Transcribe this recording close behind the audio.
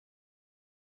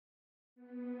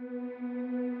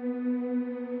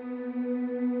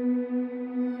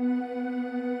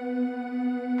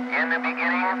the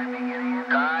beginning,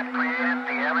 God created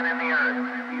the heaven and the earth.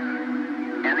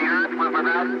 And the earth was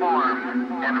without form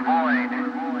and void,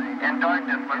 and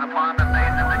darkness was upon the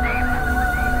face of the deep.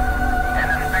 And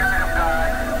the Spirit of God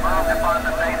moved upon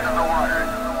the face of the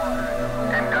waters.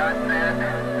 And God said,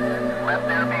 "Let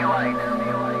there be light."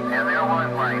 And there was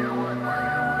light.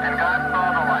 And God saw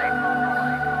the light,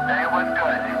 that it was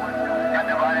good, and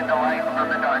divided the light from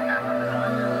the darkness.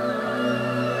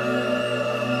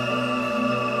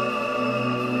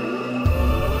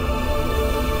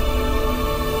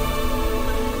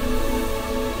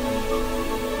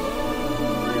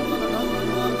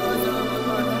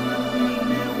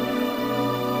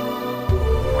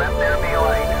 Let there be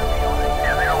light,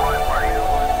 and there was light.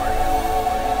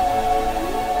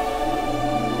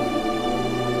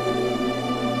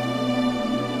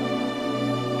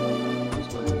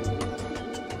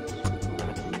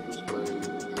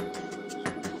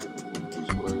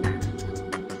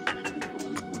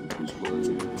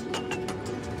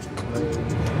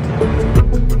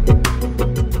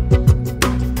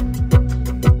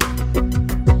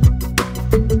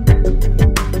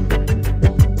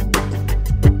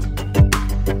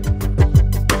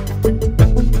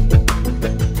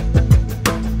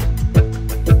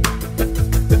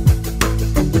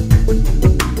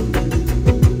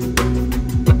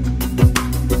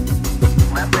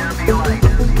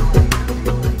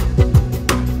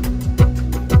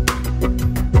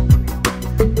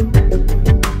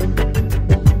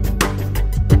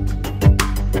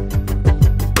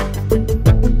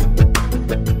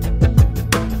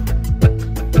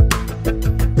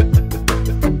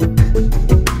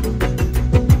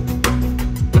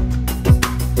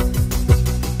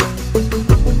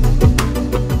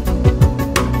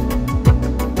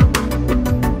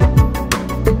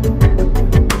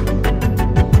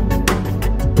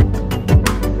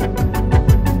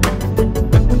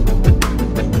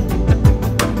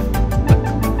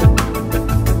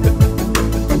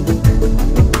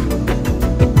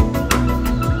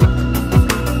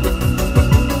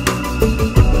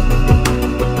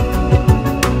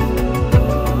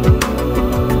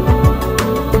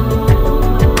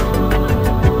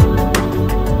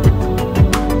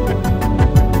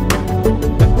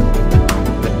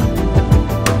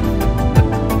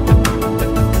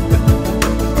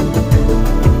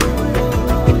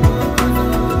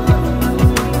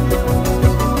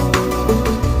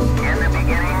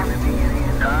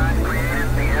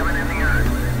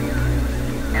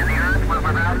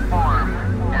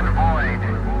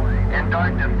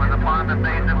 Darkness was upon the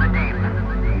face of the deep,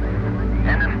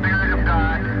 and the Spirit of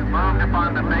God moved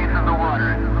upon the face of the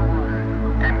waters.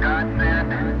 And God said,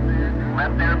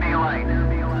 "Let there be light,"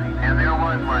 and there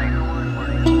was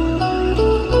light.